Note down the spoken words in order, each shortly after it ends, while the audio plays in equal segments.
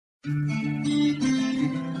The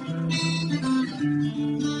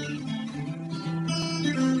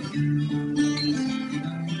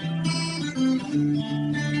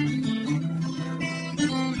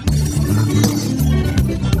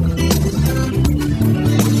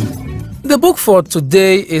book for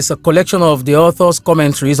today is a collection of the author's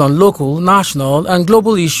commentaries on local, national, and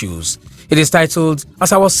global issues. It is titled,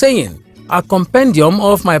 as I was saying, A Compendium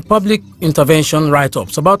of My Public Intervention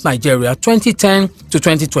Write-Ups About Nigeria 2010 to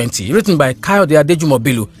 2020, written by Kayode Adejumo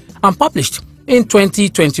Bello and published in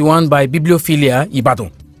 2021 by Bibliophilia Ibadan.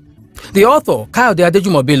 The author, Kayode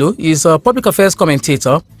Adejumo Bello, is a public affairs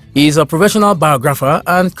commentator. He is a professional biographer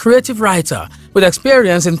and creative writer with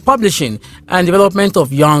experience in publishing and development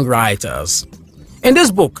of young writers. In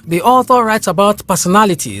this book, the author writes about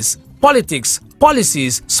personalities, politics,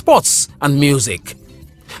 policies, sports, and music.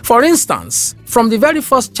 For instance, from the very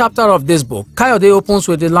first chapter of this book, Kayode opens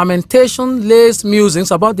with the lamentation-laced musings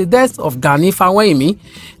about the death of Gani Fawehinmi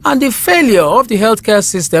and the failure of the healthcare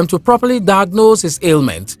system to properly diagnose his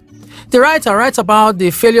ailment. The writer writes about the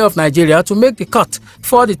failure of Nigeria to make the cut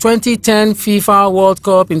for the 2010 FIFA World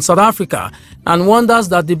Cup in South Africa and wonders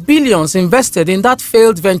that the billions invested in that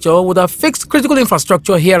failed venture would have fixed critical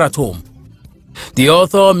infrastructure here at home. The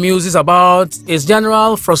author muses about his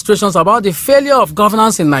general frustrations about the failure of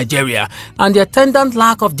governance in Nigeria and the attendant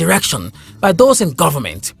lack of direction by those in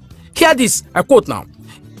government. Hear this, I quote now.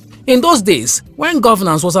 In those days, when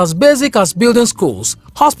governance was as basic as building schools,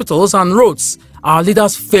 hospitals, and roads, our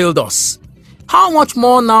leaders failed us. How much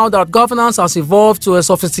more now that governance has evolved to a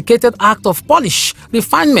sophisticated act of polish,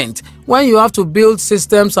 refinement, when you have to build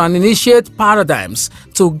systems and initiate paradigms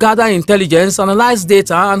to gather intelligence, analyze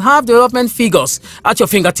data, and have development figures at your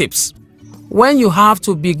fingertips. When you have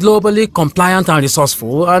to be globally compliant and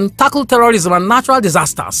resourceful and tackle terrorism and natural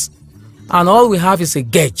disasters. And all we have is a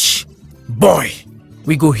gauge. Boy,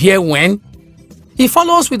 we go here when. He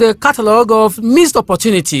follows with a catalogue of missed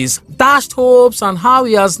opportunities, dashed hopes, and how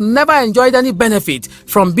he has never enjoyed any benefit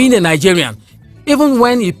from being a Nigerian, even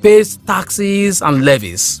when he pays taxes and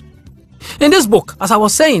levies. In this book, as I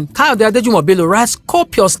was saying, Kayode Adejumo Bello writes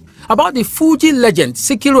copious about the Fuji legend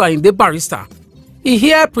Sikiru Ayinde Barrister. He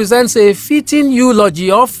here presents a fitting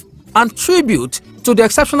eulogy of and tribute to the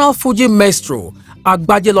exceptional Fuji maestro,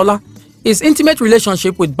 Agbajelola, his intimate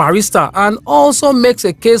relationship with Barrister, and also makes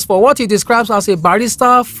a case for what he describes as a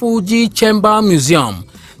Barrister Fuji Chamber Museum,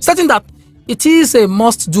 stating that it is a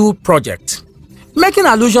must-do project. Making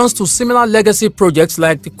allusions to similar legacy projects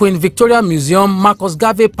like the Queen Victoria Museum, Marcus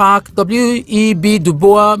Garvey Park, W.E.B. Du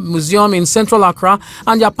Bois Museum in Central Accra,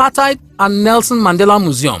 and the Apartheid and Nelson Mandela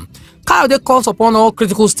Museum, Kayode calls upon all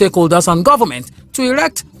critical stakeholders and government to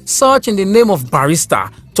erect such in the name of Barrister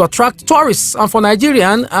to attract tourists and for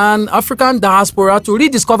Nigerian and African diaspora to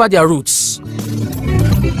rediscover their roots.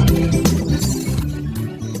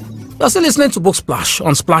 You're still listening to Book Splash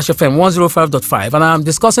on Splash FM 105.5, and I'm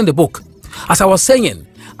discussing the book, as I was saying,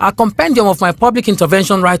 A Compendium of My Public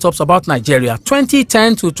Intervention Write-Ups About Nigeria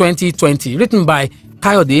 2010 to 2020, written by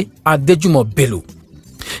Kayode Adejumo Bello.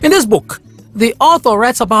 In this book, the author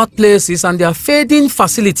writes about places and their fading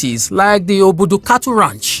facilities like the Obudukatu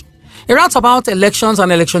Ranch. He writes about elections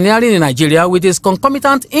and electioneering in Nigeria with his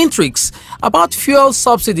concomitant intrigues about fuel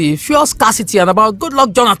subsidy, fuel scarcity, and about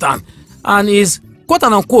Goodluck Jonathan and his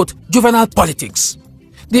quote-unquote juvenile politics.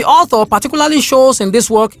 The author particularly shows in this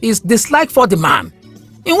work his dislike for the man.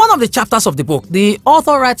 In one of the chapters of the book, the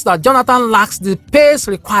author writes that Jonathan lacks the pace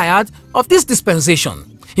required of this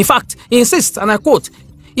dispensation. In fact, he insists, and I quote,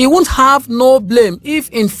 he won't have no blame if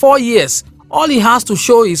in 4 years all he has to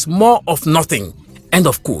show is more of nothing. End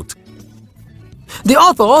of quote. The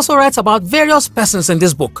author also writes about various persons in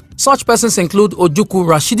this book. Such persons include Ojukwu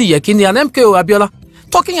Rashidi Yekini and MKO Abiola.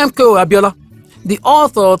 Talking MKO Abiola, the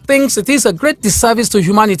author thinks it is a great disservice to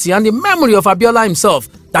humanity and the memory of Abiola himself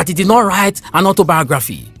that he did not write an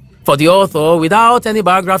autobiography. For the author, without any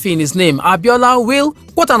biography in his name, Abiola will,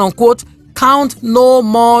 quote-unquote, count no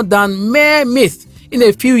more than mere myth in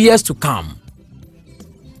a few years to come.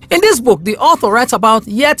 In this book, the author writes about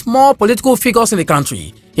yet more political figures in the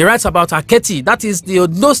country. He writes about Aketi, that is the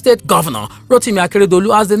Ondo State Governor, Rotimi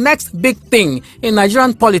Akeredolu, as the next big thing in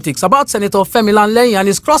Nigerian politics, about Senator Femi Lanleye and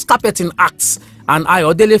his cross-carpeting acts, and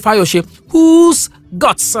Ayodele Fayose, whose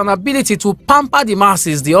guts and ability to pamper the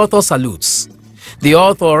masses the author salutes. The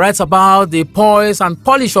author writes about the poise and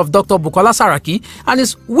polish of Dr. Bukola Saraki and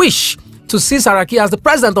his wish to see Saraki as the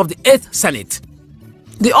president of the 8th Senate.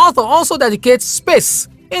 The author also dedicates space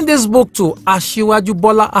in this book to Asiwaju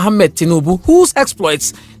Bola Ahmed Tinubu, whose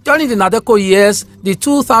exploits during the Nadeko years, the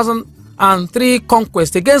 2000 and 3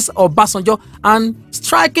 conquests against Obasanjo and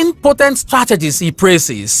striking potent strategies he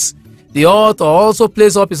praises. The author also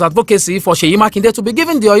plays up his advocacy for Seyi Makinde to be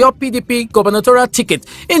given the Oyo PDP gubernatorial ticket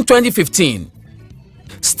in 2015.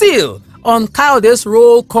 Still, on Kayode's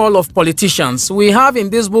roll call of politicians, we have in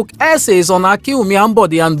this book essays on Akinwumi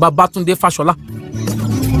Ambode and Babatunde Fashola.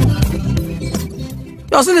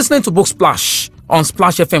 You're still listening to Book Splash on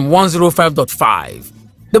Splash FM 105.5.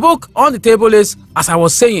 The book on the table is, as I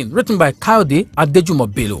was saying, written by Kayode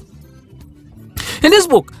Adejumo Bello. In this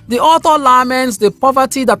book, the author laments the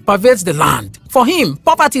poverty that pervades the land. For him,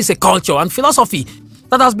 poverty is a culture and philosophy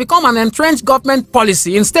that has become an entrenched government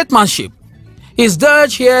policy in statesmanship. His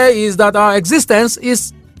dirge here is that our existence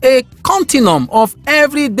is a continuum of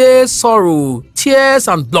everyday sorrow, tears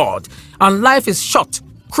and blood, and life is short,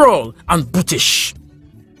 cruel and brutish.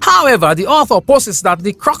 However, the author posits that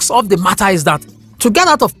the crux of the matter is that to get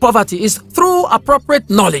out of poverty is through appropriate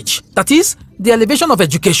knowledge, that is, the elevation of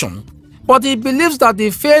education. But he believes that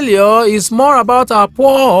the failure is more about our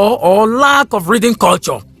poor or lack of reading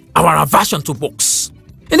culture, our aversion to books.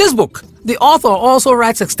 In this book, the author also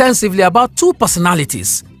writes extensively about 2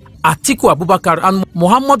 personalities, Atiku Abubakar and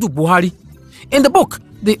Muhammadu Buhari. In the book,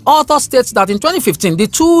 the author states that in 2015, the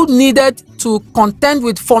two needed to contend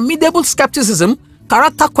with formidable skepticism,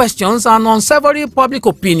 character questions, and unsavory public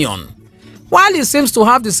opinion. While he seems to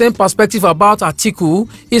have the same perspective about Atiku,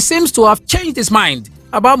 he seems to have changed his mind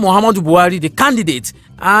about Muhammadu Buhari, the candidate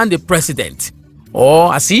and the president.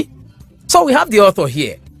 I see. So we have the author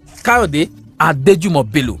here, Kayode Adejumo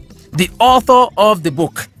Bello, the author of the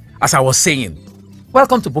book, as I was saying.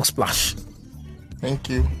 Welcome to Book Splash. Thank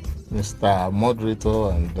you, Mr. Moderator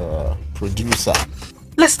and producer.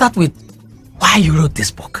 Let's start with why you wrote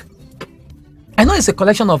this book. I know it's a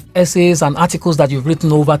collection of essays and articles that you've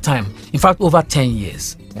written over time, in fact, over 10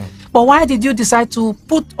 years. But why did you decide to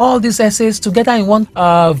put all these essays together in one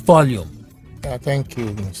volume? Thank you,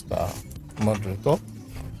 Mr. Moderator.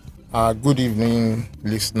 Good evening,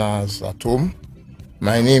 listeners at home.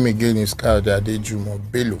 My name again is Kayode Adejumo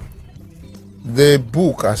Bello. The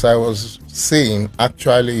book, as I was saying,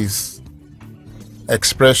 actually is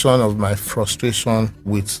expression of my frustration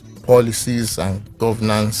with policies and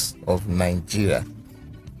governance of Nigeria.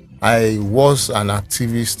 I was an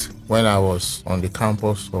activist when I was on the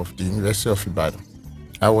campus of the University of Ibadan.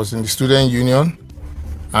 I was in the student union,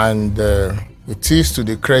 and it is to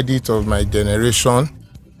the credit of my generation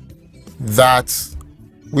that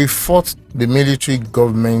we fought the military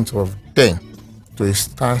government of then to a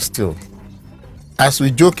standstill. As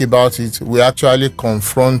we joke about it, we actually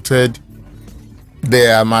confronted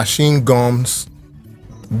their machine guns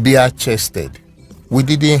bare-chested. We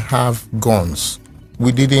didn't have guns.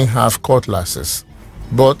 We didn't have cutlasses.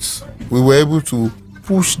 But we were able to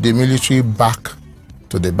push the military back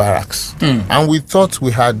to the barracks. And we thought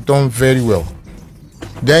we had done very well.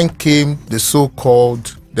 Then came the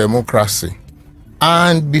so-called democracy.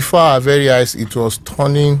 And before our very eyes, it was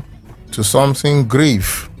turning to something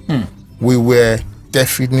grave. We were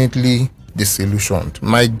definitely disillusioned.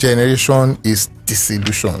 My generation is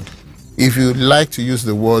disillusioned. If you like to use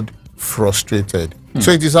the word frustrated.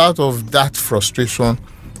 So it is out of that frustration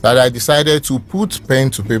that I decided to put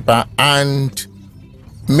pen to paper and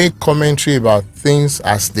make commentary about things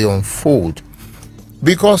as they unfold.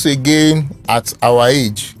 Because again, at our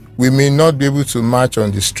age, we may not be able to march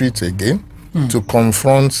on the street again to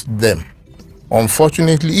confront them.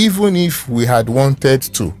 Unfortunately, even if we had wanted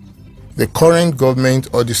to, the current government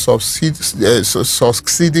or the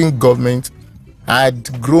succeeding government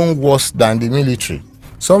had grown worse than the military.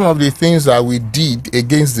 Some of the things that we did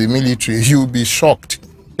against the military, you'll be shocked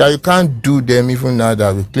that you can't do them even now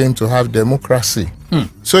that we claim to have democracy.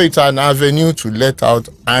 So it's an avenue to let out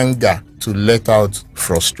anger, to let out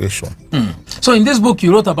frustration. So in this book,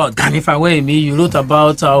 you wrote about Gani Fawehinmi, you wrote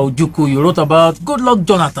about Ojukwu, you wrote about Goodluck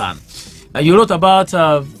Jonathan, you wrote about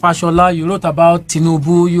Fashola, you wrote about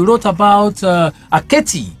Tinubu, you wrote about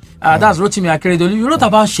Aketi, that's Rotimi Akeredolu, you wrote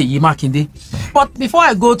about Seyi Makinde. But before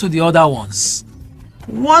I go to the other ones,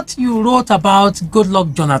 what you wrote about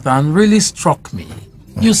Goodluck Jonathan really struck me.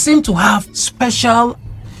 You seem to have special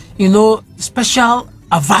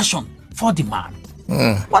aversion for the man.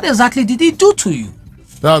 What exactly did he do to you?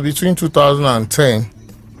 Now, between 2010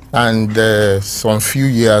 and some few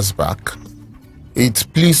years back, it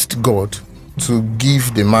pleased God to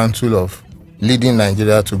give the mantle of leading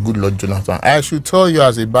Nigeria to Goodluck Jonathan. I should tell you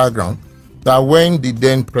as a background that when the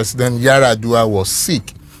then President Yar'Adua was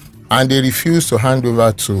sick and they refused to hand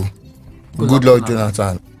over to Goodluck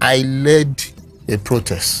Jonathan, I led a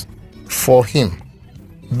protest for him.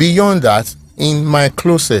 Beyond that, in my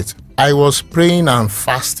closet, I was praying and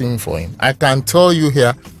fasting for him. I can tell you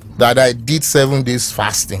here that I did 7 days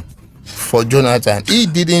fasting for Jonathan. He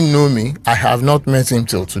didn't know me. I have not met him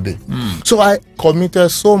till today. So I committed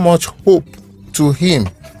so much hope to him.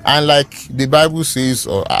 And like the Bible says,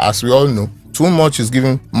 or as we all know, too much is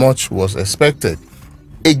given, much was expected.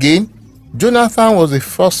 Again, Jonathan was the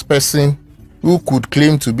first person who could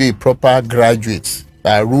claim to be a proper graduate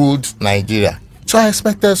that ruled Nigeria. So I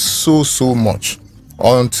expected so much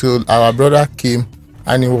until our brother came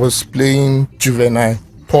and he was playing juvenile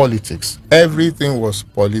politics. Everything was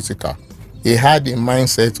political. He had the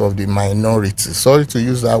mindset of the minority. Sorry to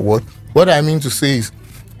use that word. What I mean to say is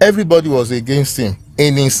everybody was against him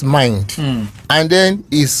in his mind. And then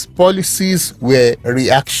his policies were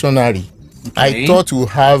reactionary. Okay. I thought we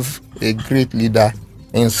have a great leader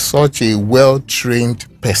in such a well-trained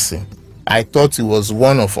person. I thought he was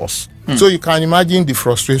one of us. So you can imagine the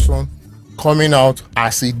frustration coming out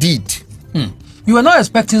as he did. You were not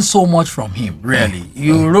expecting so much from him, really.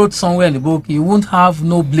 You wrote somewhere in the book, he won't have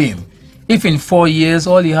no blame if in 4 years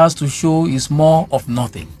all he has to show is more of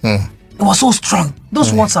nothing. It was so strong.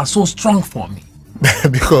 Those words are so strong for me.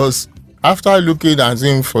 Because after looking at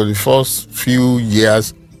him for the first few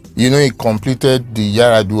years, you know, he completed the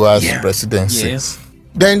Yar'Adua's presidency. Yes.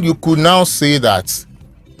 Then you could now say that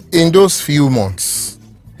in those few months,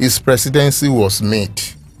 his presidency was made.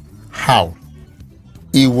 How?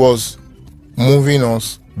 He was moving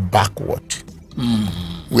us backward.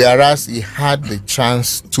 Whereas he had the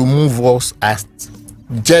chance to move us at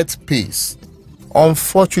jet pace.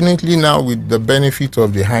 Unfortunately, now with the benefit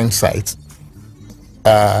of the hindsight,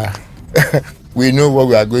 we know what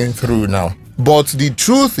we are going through now. But the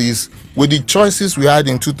truth is, with the choices we had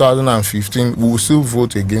in 2015, we will still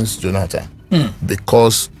vote against Jonathan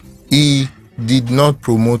because he did not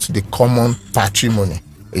promote the common patrimony.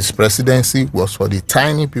 His presidency was for the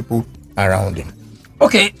tiny people around him.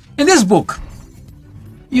 Okay, in this book,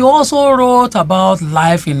 you also wrote about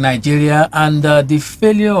life in Nigeria and the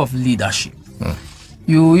failure of leadership.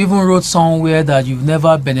 You even wrote somewhere that you've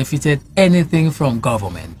never benefited anything from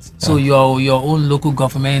government. So your own local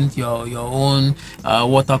government, your own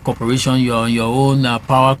water corporation, your own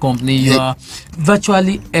power company, you are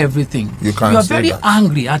virtually everything. You are very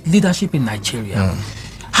angry at leadership in Nigeria.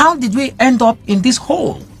 How did we end up in this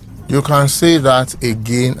hole? You can say that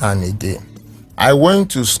again and again. I went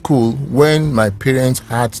to school when my parents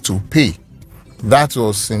had to pay. That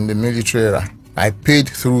was in the military era. I paid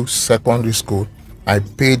through secondary school. I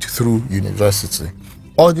paid through university.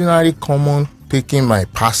 Ordinary common, taking my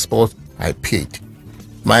passport, I paid.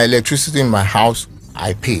 My electricity in my house,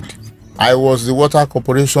 I paid. I was the water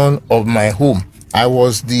corporation of my home. I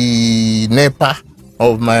was the NEPA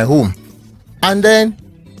of my home. And then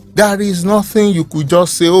there is nothing you could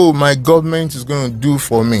just say, oh, my government is going to do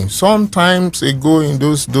for me. Sometimes ago in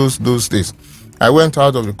those days, I went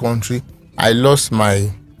out of the country. I lost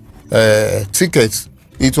my tickets.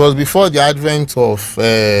 It was before the advent of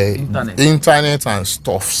internet and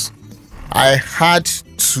stuffs. I had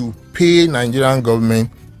to pay Nigerian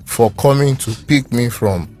government for coming to pick me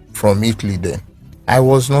from Italy then. I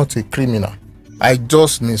was not a criminal. I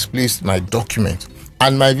just misplaced my document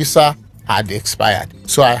and my visa had expired.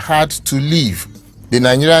 So I had to leave. The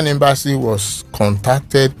Nigerian embassy was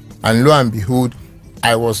contacted and lo and behold,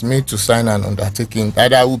 I was made to sign an undertaking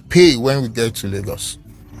that I will pay when we get to Lagos.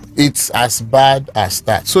 It's as bad as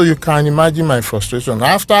that. So you can imagine my frustration.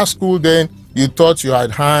 After school then, you thought you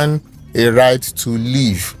had had a right to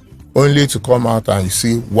leave, only to come out and you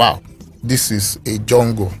see, wow, this is a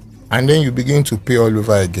jungle. And then you begin to pay all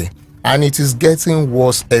over again. And it is getting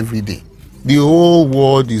worse every day. The whole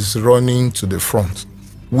world is running to the front.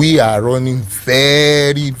 We are running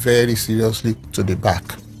very, very seriously to the back.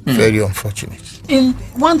 Very unfortunate. In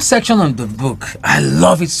one section of the book, I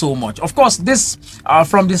love it so much. Of course, this,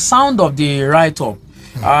 from the sound of the write-up,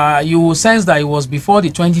 you will sense that it was before the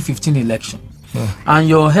 2015 election. And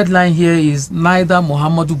your headline here is neither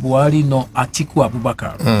Muhammadu Buhari nor Atiku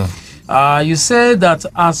Abubakar. You say that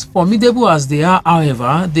as formidable as they are,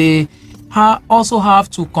 however, they also have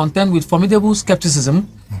to contend with formidable skepticism,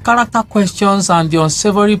 character questions, and the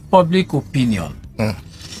unsavory public opinion.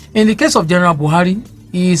 In the case of General Buhari,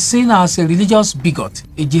 he is seen as a religious bigot,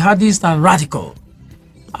 a jihadist and radical.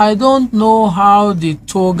 I don't know how the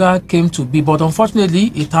toga came to be, but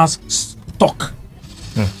unfortunately, it has stuck.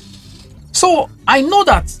 So I know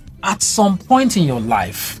that at some point in your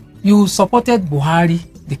life, you supported Buhari,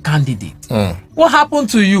 the candidate. What happened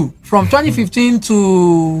to you from 2015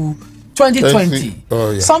 to 2020?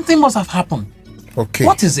 Oh, yeah. Something must have happened. Okay.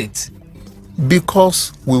 What is it?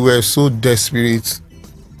 Because we were so desperate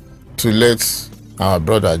to let our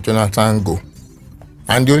brother Jonathan go.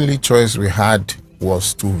 And the only choice we had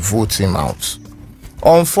was to vote him out.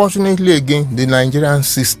 Unfortunately, again, the Nigerian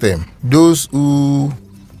system, those who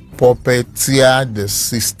puppeteer the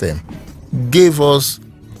system, gave us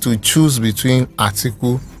to choose between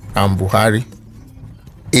Atiku and Buhari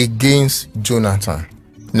against Jonathan.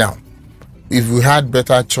 Now, if we had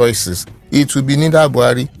better choices, it will be neither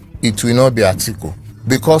Buhari, it will not be Atiku.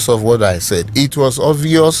 Because of what I said, it was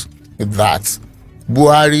obvious that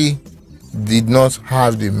Buhari did not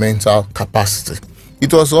have the mental capacity.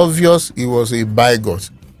 It was obvious he was a bigot.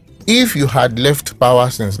 If you had left power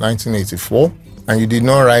since 1984 and you did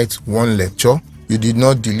not write one lecture, you did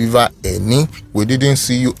not deliver any, we didn't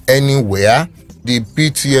see you anywhere, the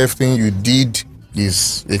PTF thing you did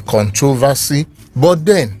is a controversy. But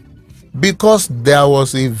then, because there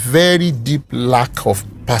was a very deep lack of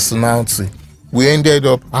personality, we ended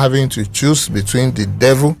up having to choose between the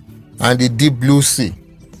devil and the deep blue sea.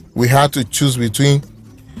 We had to choose between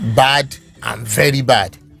bad and very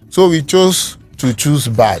bad. So we chose to choose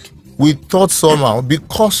bad. We thought somehow,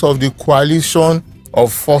 because of the coalition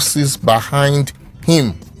of forces behind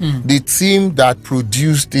him, the team that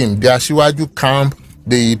produced him, the Asiwaju camp,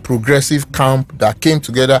 the progressive camp that came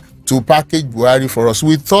together to package Buhari for us,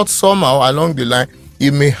 we thought somehow along the line he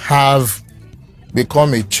may have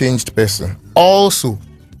become a changed person. Also,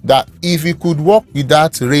 that if he could work with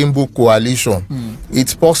that rainbow coalition,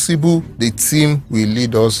 it's possible the team will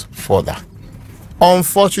lead us further.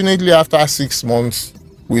 Unfortunately, after 6 months,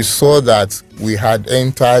 we saw that we had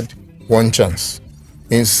entered one chance.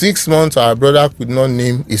 In 6 months, our brother could not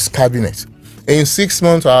name his cabinet. In 6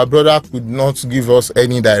 months, our brother could not give us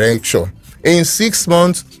any direction. In 6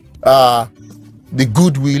 months, the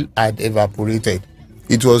goodwill had evaporated.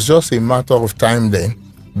 It was just a matter of time then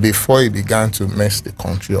before he began to mess the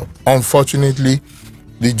country up. Unfortunately,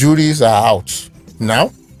 the juries are out.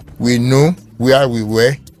 Now, we know where we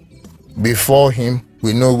were before him.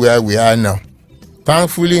 We know where we are now.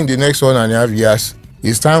 Thankfully, in the next 1.5 years,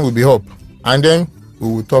 his time will be up. And then we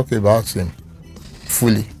will talk about him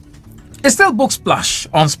fully. It's still Book Splash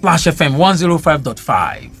on Splash FM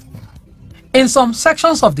 105.5. In some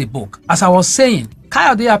sections of the book, as I was saying,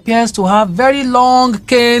 Kayode appears to have very long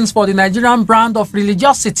canes for the Nigerian brand of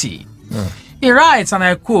religiosity. He writes, and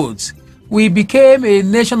I quote, "We became a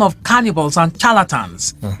nation of cannibals and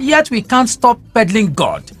charlatans, yet we can't stop peddling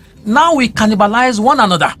God. Now we cannibalize one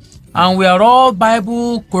another, and we are all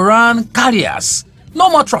Bible, Quran carriers. No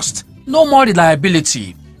more trust, no more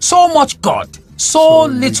reliability, so much God, so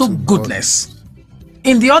little goodness."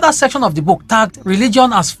 In the other section of the book tagged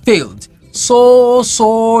 "Religion has failed," so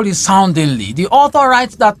resoundingly, the author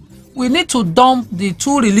writes that we need to dump the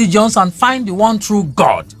two religions and find the one true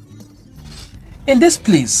God. In this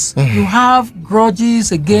place, you have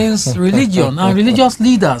grudges against religion and religious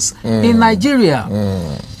leaders in Nigeria.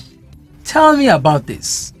 Tell me about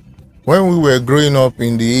this. When we were growing up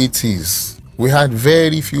in the 80s, we had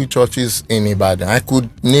very few churches in Ibadan. I could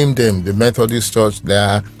name them: the Methodist Church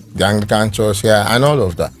there, the Anglican Church here, and all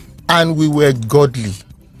of that. And we were godly.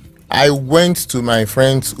 I went to my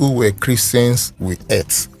friends who were Christians, we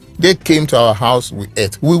ate. They came to our house, we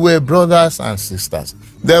ate. We were brothers and sisters.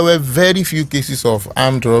 There were very few cases of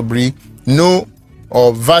armed robbery, no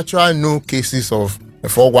or virtual no cases of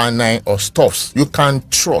 419 or stuffs. You can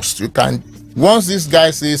trust. You can. Once this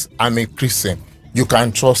guy says, "I'm a Christian," you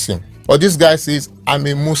can trust him. Or this guy says, "I'm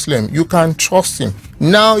a Muslim," you can trust him.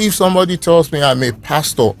 Now, if somebody tells me I'm a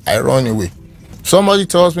pastor, I run away. Somebody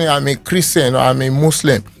tells me I'm a Christian or I'm a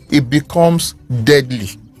Muslim, it becomes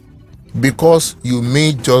deadly, because you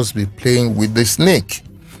may just be playing with the snake.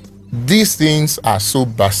 These things are so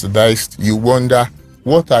bastardized, you wonder,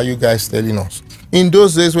 what are you guys telling us? In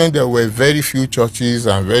those days when there were very few churches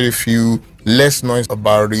and very few, less noise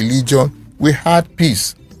about religion, we had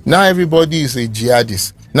peace. Now everybody is a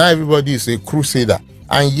jihadist. Now everybody is a crusader.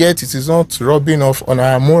 And yet it is not rubbing off on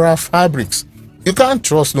our moral fabrics. You can't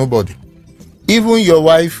trust nobody. Even your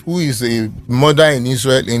wife, who is a mother in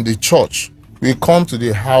Israel in the church, will come to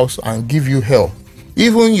the house and give you hell.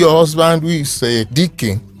 Even your husband, who is a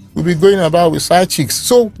deacon, will be going about with side chicks.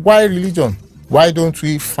 So why religion? Why don't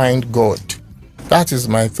we find God? That is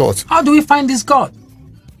my thought. How do we find this God?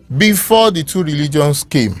 Before the two religions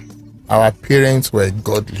came, our parents were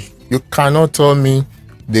godly. You cannot tell me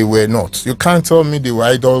they were not. You can't tell me they were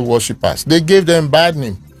idol worshippers. They gave them bad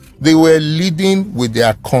name. They were leading with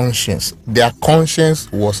their conscience. Their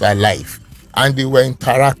conscience was alive. And they were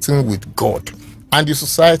interacting with God. And the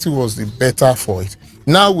society was the better for it.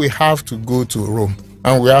 Now we have to go to Rome.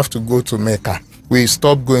 And we have to go to Mecca. We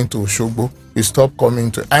stop going to Oshogbo. We stop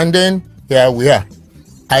coming to... And then here we are.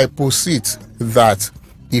 I posit that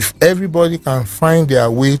if everybody can find their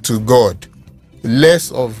way to God, less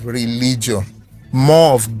of religion,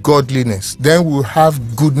 more of godliness, then we'll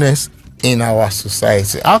have goodness in our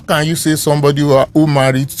society. How can you say somebody who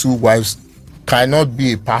married 2 wives cannot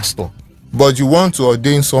be a pastor, but you want to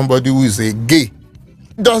ordain somebody who is a gay?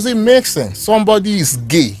 Does it make sense? Somebody is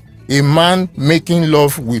gay, a man making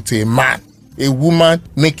love with a man, a woman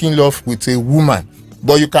making love with a woman,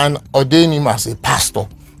 but you can ordain him as a pastor.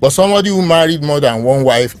 But somebody who married more than 1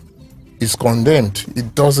 wife is condemned.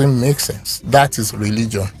 It doesn't make sense. That is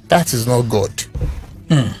religion. That is not God.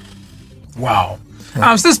 Wow.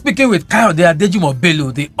 I'm still speaking with Kayode Adejumo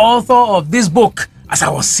Bello, the author of this book, as I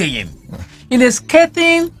was saying. In a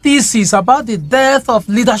scathing thesis about the death of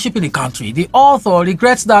leadership in the country, the author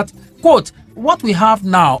regrets that, quote, what we have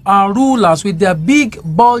now are rulers with their big,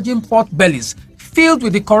 bulging pot bellies, filled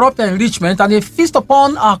with the corrupt enrichment and a feast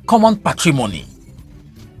upon our common patrimony.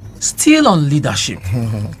 Still on leadership,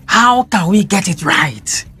 how can we get it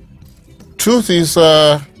right? Truth is, in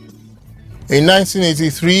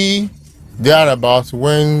 1983, thereabouts,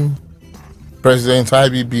 when President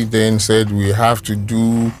IBB then said we have to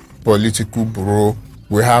do political bureau,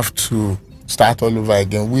 we have to start all over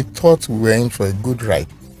again, we thought we were in for a good ride.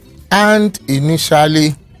 And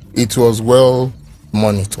initially, it was well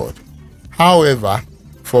monitored. However,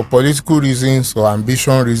 for political reasons or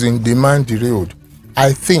ambition reasons, demand derailed.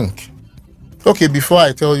 I think, okay, before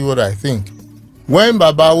I tell you what I think, when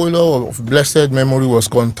Baba Awolowo of blessed memory was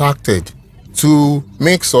contacted to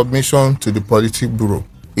make submission to the Political Bureau,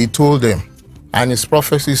 he told them, and his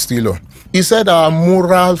prophecy is still on, he said our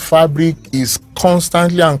moral fabric is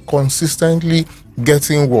constantly and consistently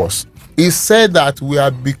getting worse. He said that we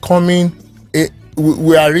are becoming,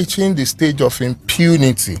 we are reaching the stage of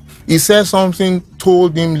impunity. He said something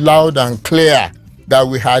told him loud and clear that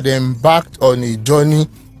we had embarked on a journey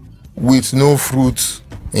with no fruit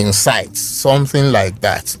in sight, something like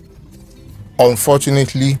that.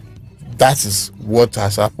 Unfortunately, that is what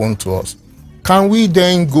has happened to us. Can we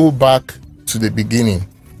then go back to the beginning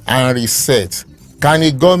and reset? Can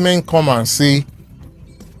a government come and say,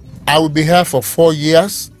 I will be here for 4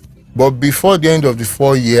 years, but before the end of the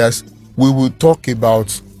 4 years, we will talk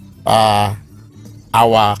about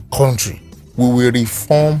our country. We will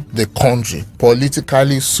reform the country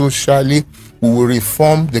politically, socially. We will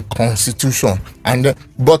reform the constitution.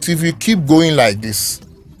 But if you keep going like this,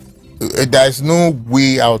 there is no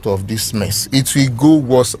way out of this mess. It will go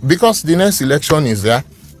worse because the next election is there,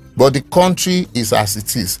 but the country is as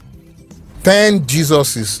it is. 10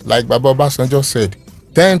 Jesuses, like Baba Obasanjo said,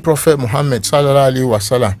 10 Prophet Muhammad sallallahu alaihi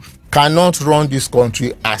wasallam cannot run this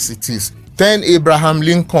country as it is. 10 Abraham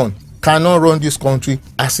Lincoln cannot run this country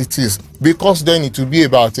as it is, because then it will be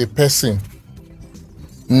about a person,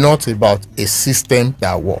 not about a system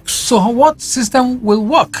that works. So what system will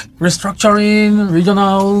work? Restructuring,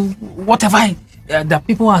 regional, whatever that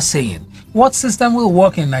people are saying. What system will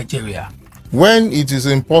work in Nigeria? When it is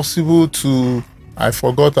impossible to, I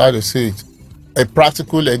forgot how to say it, a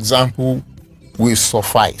practical example will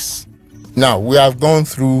suffice. Now, we have gone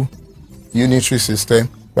through unitary system,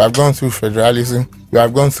 we have gone through federalism, we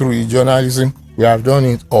have gone through regionalism, we have done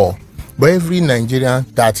it all. But every Nigerian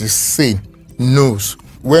that is sane knows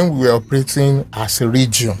when we were operating as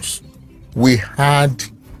regions, we had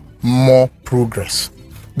more progress.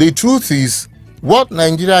 The truth is, what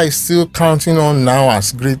Nigeria is still counting on now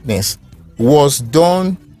as greatness was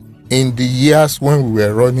done in the years when we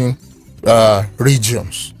were running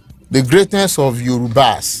regions. The greatness of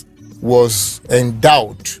Yorubas was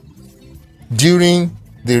endowed during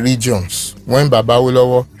the regions when Baba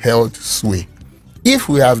Awolowo held sway. If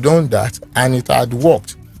we have done that and it had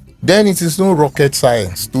worked, then it is no rocket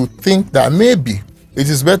science to think that maybe it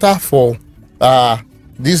is better for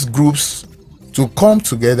these groups to come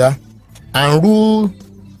together and rule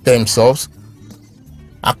themselves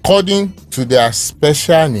according to their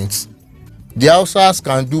special needs. The Hausas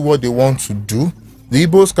can do what they want to do. The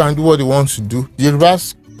Igbos can do what they want to do. The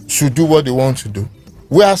Yorubas should do what they want to do.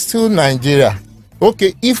 We are still Nigeria.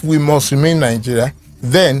 Okay, if we must remain Nigeria,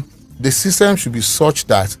 then the system should be such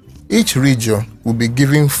that each region will be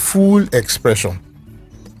given full expression.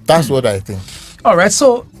 That's what I think. All right,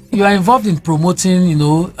 so you are involved in promoting,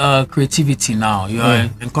 creativity now. You are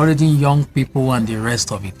encouraging young people and the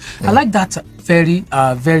rest of it. I like that very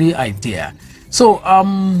idea. So,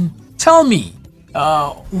 tell me,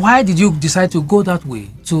 why did you decide to go that way,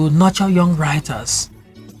 to nurture young writers?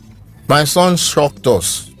 My son shocked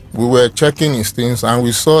us. We were checking his things and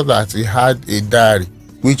we saw that he had a diary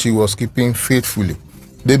which he was keeping faithfully.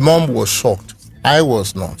 The mom was shocked. I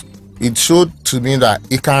was not. It showed to me that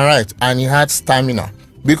he can write and he had stamina.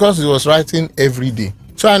 because he was writing every day.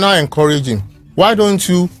 So I now encourage him, why don't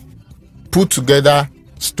you put together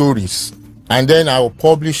stories and then I will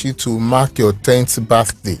publish it to mark your 10th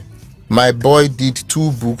birthday. My boy did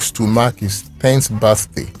 2 books to mark his 10th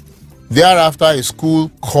birthday. Thereafter, his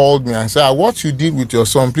school called me and said, what you did with your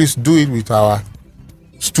son, please do it with our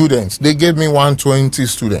students. They gave me 120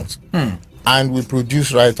 students. And we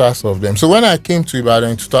produced writers of them. So when I came to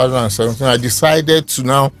Ibadan in 2017, I decided to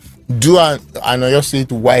now do an Oyo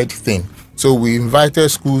State wide thing. So we invited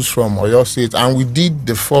schools from Oyo State and we did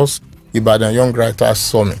the first Ibadan Young Writers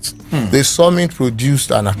Summit. The summit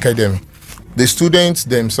produced an academy. The students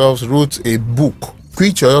themselves wrote a book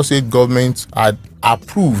which Oyo State government had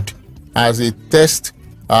approved as a test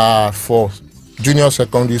for junior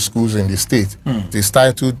secondary schools in the state. It is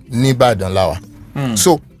titled Nibadan Lawa.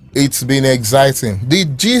 So it's been exciting. The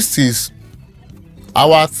gist is,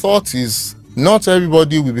 our thought is, not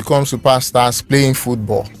everybody will become superstars playing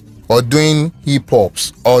football or doing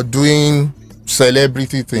hip-hops or doing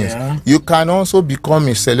celebrity things. You can also become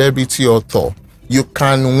a celebrity author. You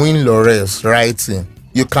can win laurels writing.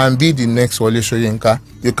 You can be the next Wole Soyinka.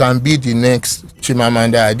 You can be the next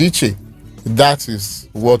Chimamanda Adichie. That is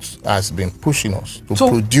what has been pushing us to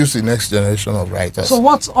produce the next generation of writers. So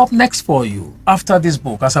what's up next for you after this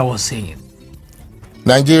book, as I was saying?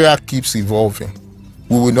 Nigeria keeps evolving.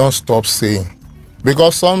 We will not stop saying.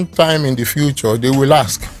 Because sometime in the future, they will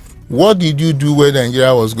ask, what did you do when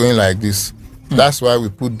Nigeria was going like this? That's why we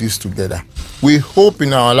put this together. We hope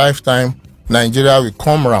in our lifetime, Nigeria will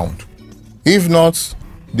come round. If not,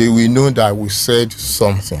 they will know that we said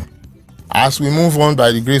something. As we move on,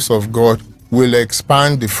 by the grace of God, we'll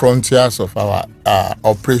expand the frontiers of our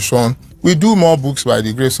operation. We do more books by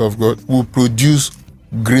the grace of God. We'll produce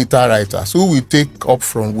greater writers who will take up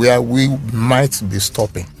from where we might be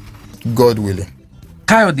stopping, God willing.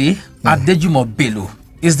 Kayode Adejumo Bello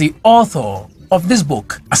is the author of this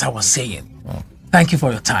book, as I was saying. Thank you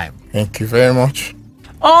for your time. Thank you very much.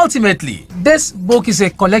 Ultimately, this book is a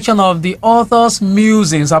collection of the author's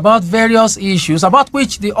musings about various issues about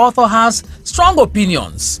which the author has strong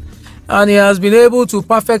opinions, and he has been able to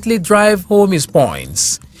perfectly drive home his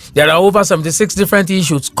points. There are over 76 different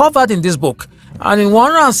issues covered in this book, and in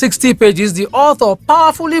 160 pages, the author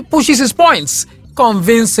powerfully pushes his points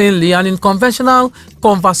convincingly and in conventional,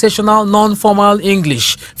 conversational, non-formal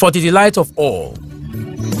English for the delight of all.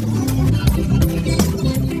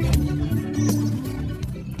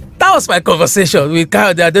 That was my conversation with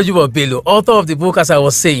Kayode Adejumo Bello, author of the book, as I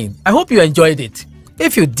was saying. I hope you enjoyed it.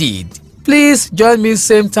 If you did, please join me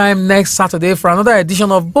same time next Saturday for another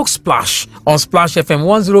edition of Book Splash on Splash FM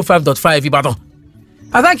 105.5 Ibadan.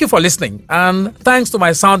 I thank you for listening, and thanks to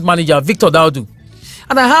my sound manager, Victor Daudu.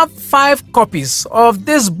 And I have 5 copies of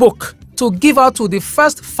this book to give out to the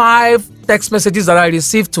first 5 text messages that I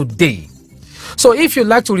received today. So if you'd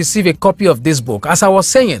like to receive a copy of this book, as I was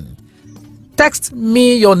saying, text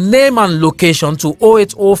me your name and location to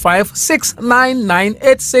 0805 699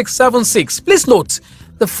 8676. Please note,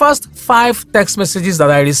 the first 5 text messages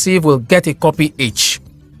that I receive will get a copy each.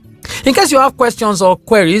 In case you have questions or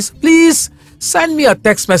queries, please send me a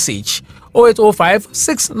text message 0805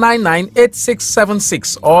 699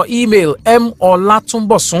 8676 or email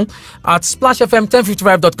Olatunbosun at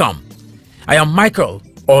splashfm1055.com. I am Michael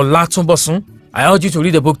Olatunbosun. I urge you to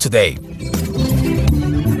read the book today.